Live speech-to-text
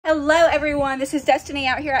Hello everyone, this is Destiny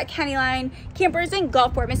out here at County Line Campers in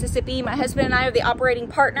Gulfport, Mississippi. My husband and I are the operating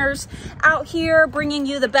partners out here bringing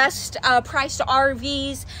you the best priced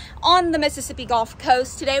RVs on the Mississippi Gulf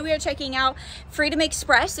Coast. Today we are checking out Freedom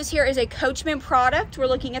Express. This here is a Coachman product. We're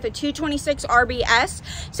looking at the 226 RBS.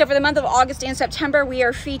 So for the month of August and September, we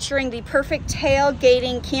are featuring the perfect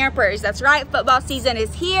tailgating campers. That's right, football season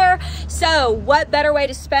is here. So what better way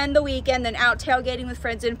to spend the weekend than out tailgating with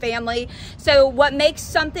friends and family? So what makes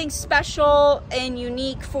something special and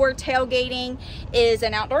unique for tailgating is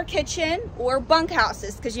an outdoor kitchen or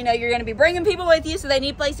bunkhouses, because you know you're going to be bringing people with you, so they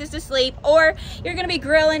need places to sleep, or you're going to be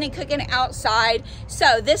grilling and cooking outside.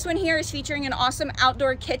 So this one here is featuring an awesome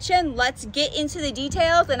outdoor kitchen. Let's get into the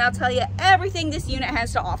details and I'll tell you everything this unit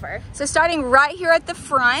has to offer. So starting right here at the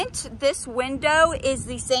front, this window is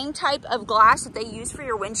the same type of glass that they use for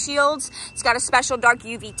your windshields. It's got a special dark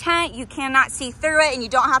UV tint. You cannot see through it and you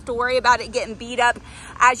don't have to worry about it getting beat up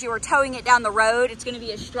as you are towing it down the road. It's going to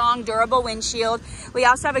be a strong, durable windshield. We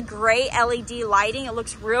also have a gray LED lighting. It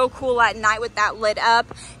looks real cool at night with that lit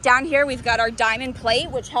up. Down here we've got our diamond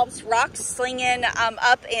plate, which helps rocks slinging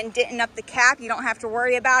up and denting up the cap. You don't have to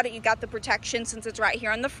worry about it. You got the protection since it's right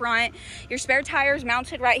here on the front. Your spare tires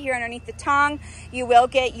mounted right here underneath the tongue. You will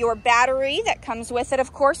get your battery that comes with it,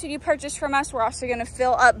 of course, if you purchase from us. We're also going to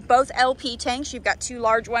fill up both LP tanks. You've got two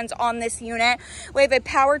large ones on this unit. We have a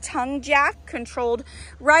power tongue jack controlled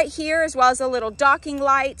right here, as well as a little docking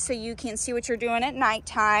light so you can see what you're doing at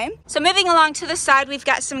nighttime. So moving along to the side, we've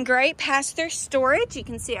got some great pass-through storage. You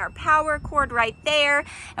can see our power cord right there,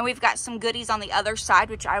 and we've got some goodies on the other side,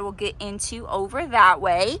 which I will get into over that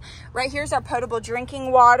way. Right here's our potable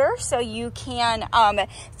drinking water, so you can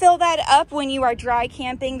fill that up when you are dry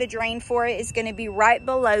camping. The drain for it is going to be right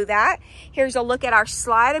below that. Here's a look at our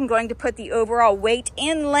slide. I'm going to put the overall weight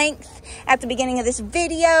and length at the beginning of this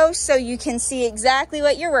video so you can see exactly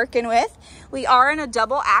what you're working with. We are in a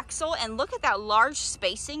double axle, and look at that large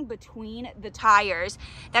spacing between the tires.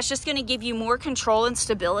 That's just going to give you more control and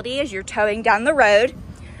stability as you're towing down the road.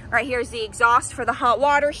 Right here is the exhaust for the hot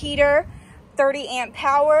water heater, 30 amp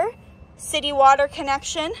power, city water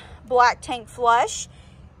connection, black tank flush,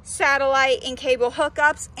 satellite and cable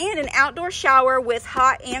hookups, and an outdoor shower with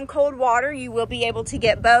hot and cold water. You will be able to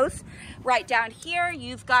get both. Right down here,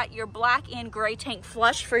 you've got your black and gray tank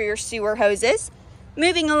flush for your sewer hoses.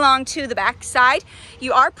 Moving along to the back side,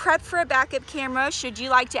 you are prepped for a backup camera should you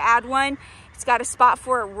like to add one. It's got a spot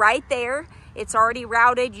for it right there. It's already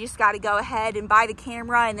routed. You just got to go ahead and buy the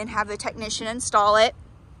camera and then have the technician install it.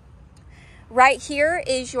 Right here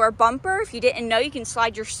is your bumper. If you didn't know, you can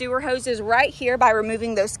slide your sewer hoses right here by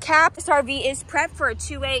removing those caps. This RV is prepped for a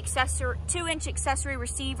 2-inch accessory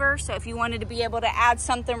receiver, so if you wanted to be able to add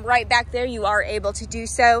something right back there, you are able to do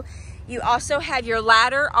so. You also have your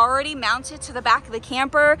ladder already mounted to the back of the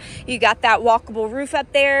camper. You got that walkable roof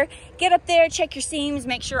up there. Get up there, check your seams,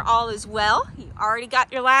 make sure all is well. You already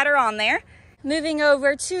got your ladder on there. Moving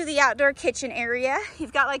over to the outdoor kitchen area,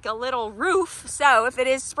 you've got like a little roof, so if it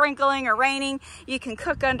is sprinkling or raining, you can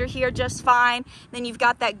cook under here just fine. Then you've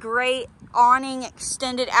got that great awning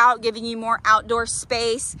extended out, giving you more outdoor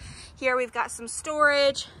space. Here we've got some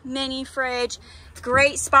storage, mini fridge,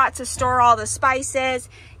 great spot to store all the spices,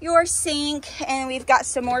 your sink, and we've got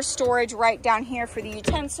some more storage right down here for the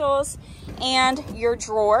utensils and your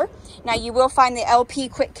drawer. Now you will find the LP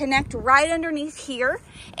quick connect right underneath here,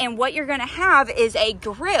 and what you're going to have is a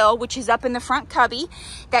grill, which is up in the front cubby,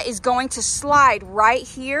 that is going to slide right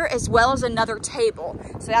here, as well as another table.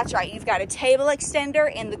 So that's right, you've got a table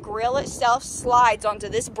extender, and the grill itself slides onto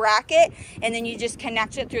this bracket, and then you just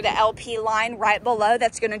connect it through the LP line right below.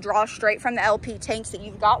 That's going to draw straight from the LP tanks that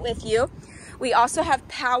you've got with you. We also have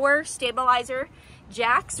power stabilizer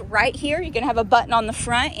jacks right here. You're going to have a button on the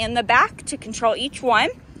front and the back to control each one.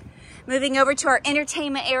 Moving over to our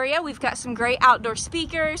entertainment area, we've got some great outdoor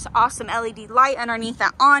speakers, awesome LED light underneath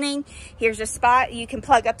that awning. Here's a spot you can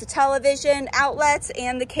plug up the television outlets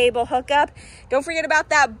and the cable hookup. Don't forget about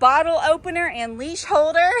that bottle opener and leash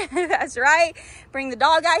holder. That's right. Bring the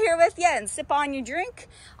dog out here with you and sip on your drink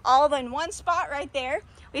all in one spot right there.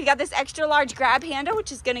 We've got this extra large grab handle,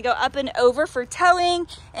 which is going to go up and over for towing,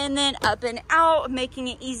 and then up and out, making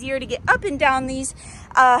it easier to get up and down these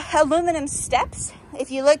aluminum steps. If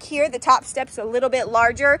you look here, the top step's a little bit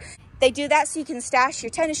larger. They do that so you can stash your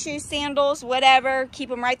tennis shoes, sandals, whatever, keep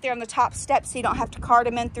them right there on the top step so you don't have to cart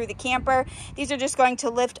them in through the camper. These are just going to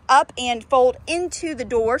lift up and fold into the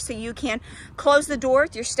door so you can close the door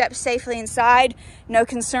with your steps safely inside. No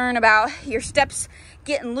concern about your steps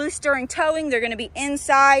getting loose during towing. They're going to be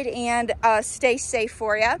inside and stay safe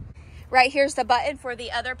for you. Right here's the button for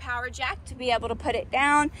the other power jack to be able to put it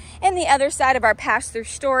down. And the other side of our pass-through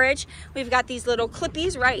storage, we've got these little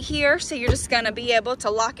clippies right here. So you're just gonna be able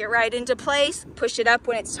to lock it right into place, push it up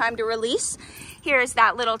when it's time to release. Here's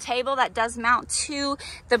that little table that does mount to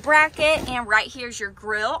the bracket, and right here's your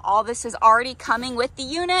grill. All this is already coming with the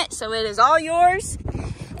unit, so it is all yours.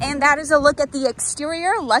 And that is a look at the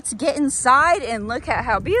exterior. Let's get inside and look at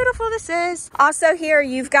how beautiful this is. Also here,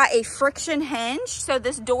 you've got a friction hinge. So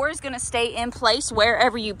this door is gonna stay in place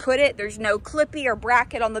wherever you put it. There's no clippy or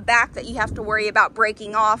bracket on the back that you have to worry about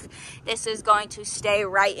breaking off. This is going to stay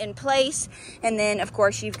right in place. And then of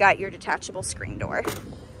course, you've got your detachable screen door.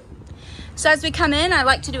 So as we come in, I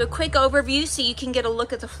like to do a quick overview so you can get a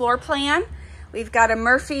look at the floor plan. We've got a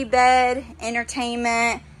Murphy bed,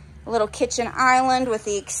 entertainment, a little kitchen island with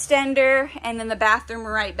the extender, and then the bathroom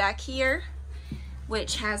right back here,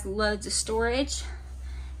 which has loads of storage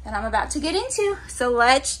that I'm about to get into. So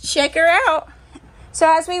let's check her out. So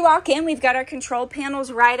as we walk in, we've got our control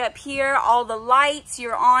panels right up here, all the lights,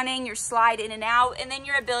 your awning, your slide in and out, and then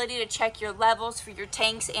your ability to check your levels for your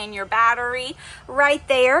tanks and your battery right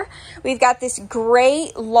there. We've got this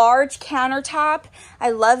great large countertop.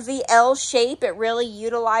 I love the L shape. It really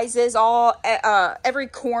utilizes every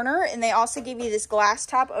corner, and they also give you this glass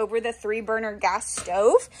top over the 3-burner gas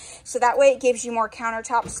stove. So that way it gives you more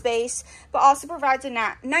countertop space, but also provides a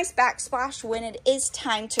nice backsplash when it is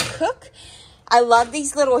time to cook. I love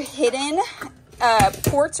these little hidden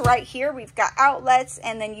ports right here. We've got outlets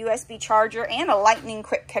and then USB charger and a lightning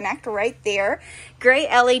quick connect right there. Great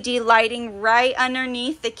LED lighting right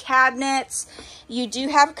underneath the cabinets. You do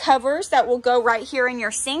have covers that will go right here in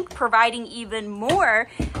your sink, providing even more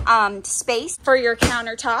space for your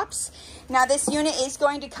countertops. Now this unit is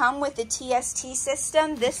going to come with the TST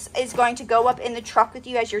system. This is going to go up in the truck with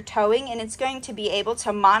you as you're towing, and it's going to be able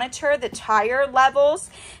to monitor the tire levels,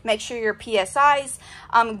 make sure your PSI's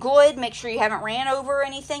good, make sure you haven't ran over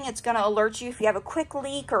anything. It's going to alert you if you have a quick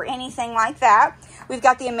leak or anything like that. We've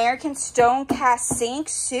got the American Stone Cast sink,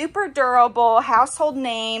 super durable, household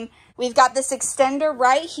name. We've got this extender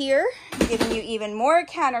right here, giving you even more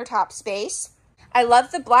countertop space. I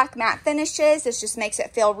love the black matte finishes. This just makes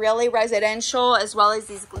it feel really residential, as well as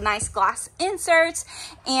these nice glass inserts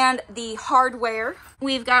and the hardware.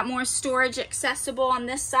 We've got more storage accessible on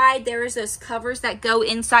this side. There is those covers that go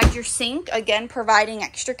inside your sink, again, providing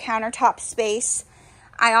extra countertop space.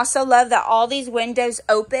 I also love that all these windows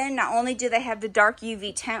open. Not only do they have the dark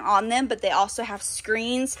UV tint on them, but they also have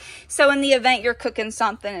screens. So in the event you're cooking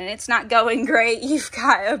something and it's not going great, you've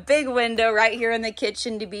got a big window right here in the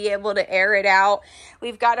kitchen to be able to air it out.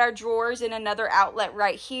 We've got our drawers and another outlet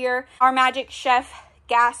right here. Our Magic Chef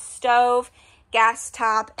gas stove, gas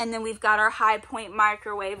top, and then we've got our High Point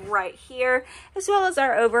microwave right here, as well as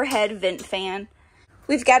our overhead vent fan.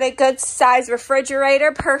 We've got a good size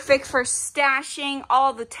refrigerator, perfect for stashing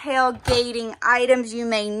all the tailgating items you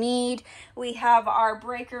may need. We have our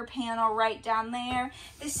breaker panel right down there,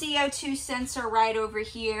 the CO2 sensor right over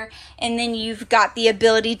here, and then you've got the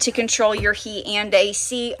ability to control your heat and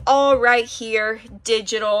AC all right here,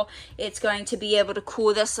 digital. It's going to be able to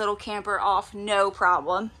cool this little camper off, no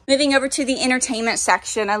problem. Moving over to the entertainment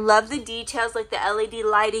section, I love the details like the LED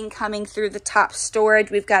lighting coming through the top storage.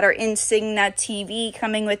 We've got our Insignia TV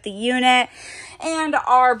coming with the unit and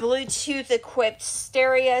our Bluetooth equipped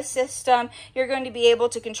stereo system. You're going to be able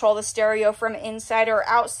to control the stereo from inside or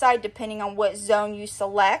outside depending on what zone you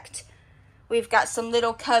select. We've got some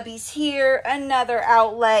little cubbies here, another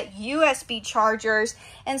outlet, USB chargers,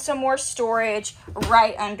 and some more storage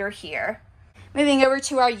right under here. Moving over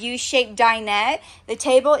to our U-shaped dinette, the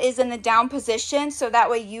table is in the down position, so that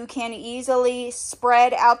way you can easily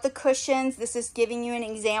spread out the cushions. This is giving you an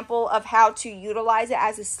example of how to utilize it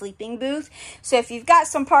as a sleeping booth. So if you've got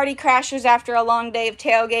some party crashers after a long day of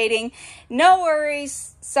tailgating, no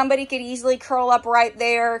worries. Somebody could easily curl up right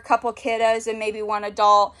there, a couple kiddos and maybe one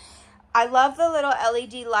adult. I love the little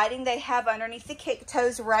LED lighting they have underneath the kick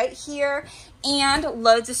toes right here, and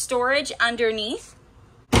loads of storage underneath.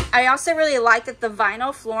 I also really like that the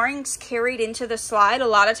vinyl flooring's carried into the slide. A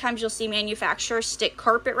lot of times you'll see manufacturers stick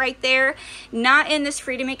carpet right there. Not in this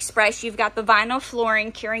Freedom Express. You've got the vinyl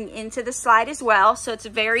flooring carrying into the slide as well, so it's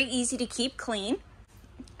very easy to keep clean.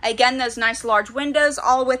 Again, those nice large windows,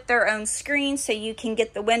 all with their own screens, so you can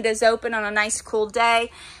get the windows open on a nice cool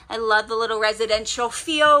day. I love the little residential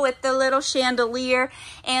feel with the little chandelier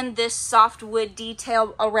and this soft wood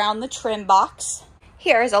detail around the trim box.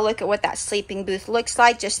 Here is a look at what that sleeping booth looks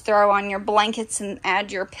like. Just throw on your blankets and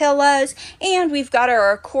add your pillows. And we've got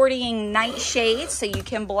our accordion night shades so you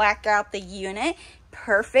can black out the unit.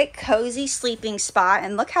 Perfect, cozy sleeping spot.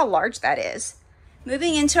 And look how large that is.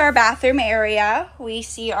 Moving into our bathroom area, we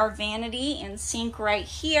see our vanity and sink right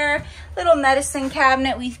here. Little medicine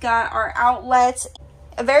cabinet. We've got our outlets.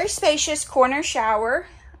 A very spacious corner shower.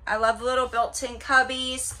 I love the little built-in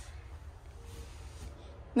cubbies.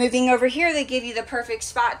 Moving over here, they give you the perfect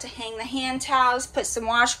spot to hang the hand towels, put some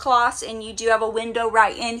washcloths, and you do have a window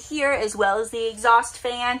right in here as well as the exhaust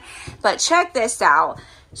fan. But check this out.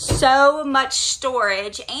 So much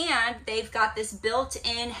storage, and they've got this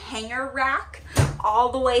built-in hanger rack all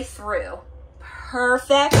the way through.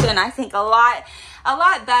 Perfect, and I think a lot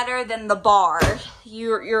better than the bar.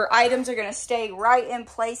 Your items are gonna stay right in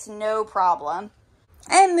place, no problem.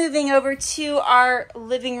 And moving over to our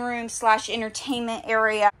living room / entertainment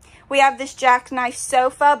area, we have this jackknife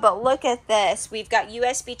sofa, but look at this. We've got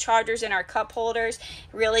USB chargers in our cup holders,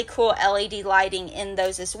 really cool LED lighting in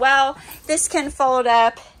those as well. This can fold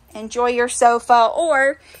up, enjoy your sofa,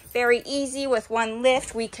 or very easy with one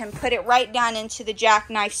lift, we can put it right down into the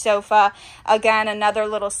jackknife sofa. Again, another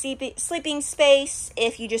little sleeping space.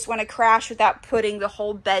 If you just want to crash without putting the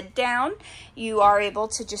whole bed down, you are able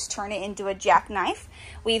to just turn it into a jackknife.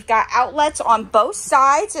 We've got outlets on both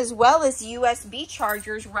sides as well as USB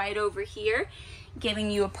chargers right over here,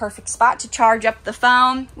 giving you a perfect spot to charge up the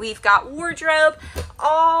phone. We've got wardrobe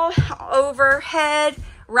all overhead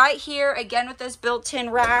right here, again with those built-in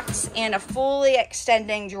racks and a fully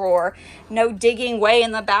extending drawer. No digging way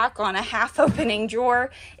in the back on a half opening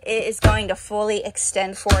drawer. It is going to fully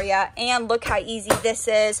extend for you. And look how easy this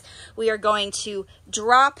is. We are going to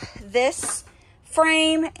drop this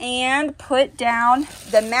frame and put down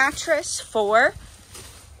the mattress for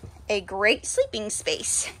a great sleeping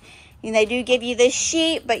space. And they do give you this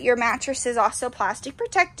sheet, but your mattress is also plastic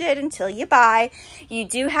protected until you buy. You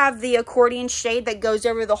do have the accordion shade that goes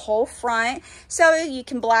over the whole front, so you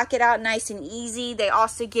can black it out nice and easy. They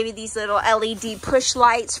also give you these little LED push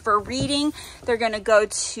lights for reading. They're going to go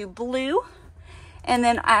to blue and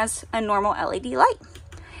then as a normal LED light.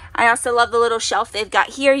 I also love the little shelf they've got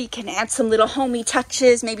here. You can add some little homey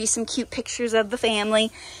touches, maybe some cute pictures of the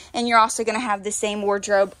family. And you're also going to have the same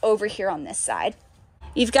wardrobe over here on this side.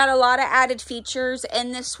 You've got a lot of added features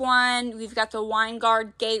in this one. We've got the wine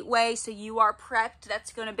guard gateway, so you are prepped.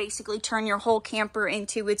 That's going to basically turn your whole camper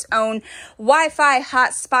into its own Wi-Fi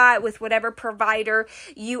hotspot with whatever provider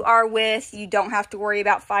you are with. You don't have to worry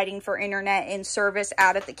about fighting for internet and service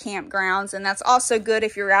out at the campgrounds, and that's also good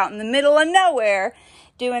if you're out in the middle of nowhere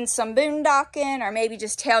doing some boondocking or maybe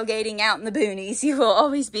just tailgating out in the boonies. You will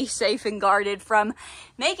always be safe and guarded from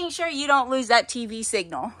making sure you don't lose that TV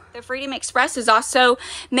signal. The Freedom Express is also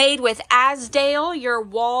made with Azdale. Your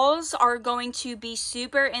walls are going to be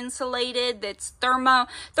super insulated. That's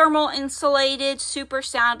thermal insulated, super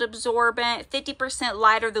sound absorbent, 50%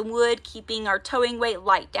 lighter than wood, keeping our towing weight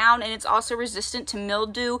light down, and it's also resistant to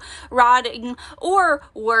mildew, rotting, or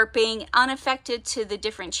warping, unaffected to the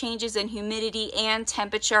different changes in humidity and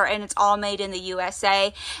temperature, and it's all made in the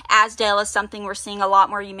USA. Azdale is something we're seeing a lot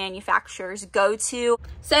more manufacturers go to.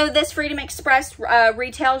 So this Freedom Express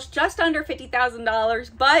retails just under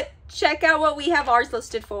 $50,000, but check out what we have ours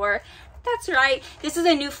listed for. That's right. This is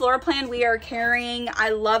a new floor plan we are carrying. I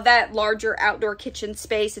love that larger outdoor kitchen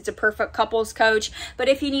space. It's a perfect couples coach. But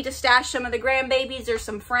if you need to stash some of the grandbabies or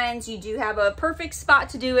some friends, you do have a perfect spot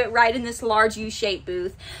to do it right in this large U-shaped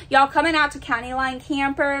booth. Y'all coming out to County Line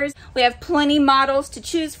Campers. We have plenty models to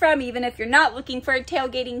choose from. Even if you're not looking for a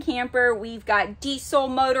tailgating camper, we've got diesel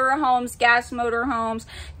motorhomes, gas motorhomes,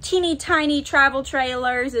 teeny tiny travel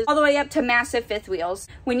trailers, all the way up to massive fifth wheels.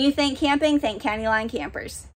 When you think camping, think County Line Campers.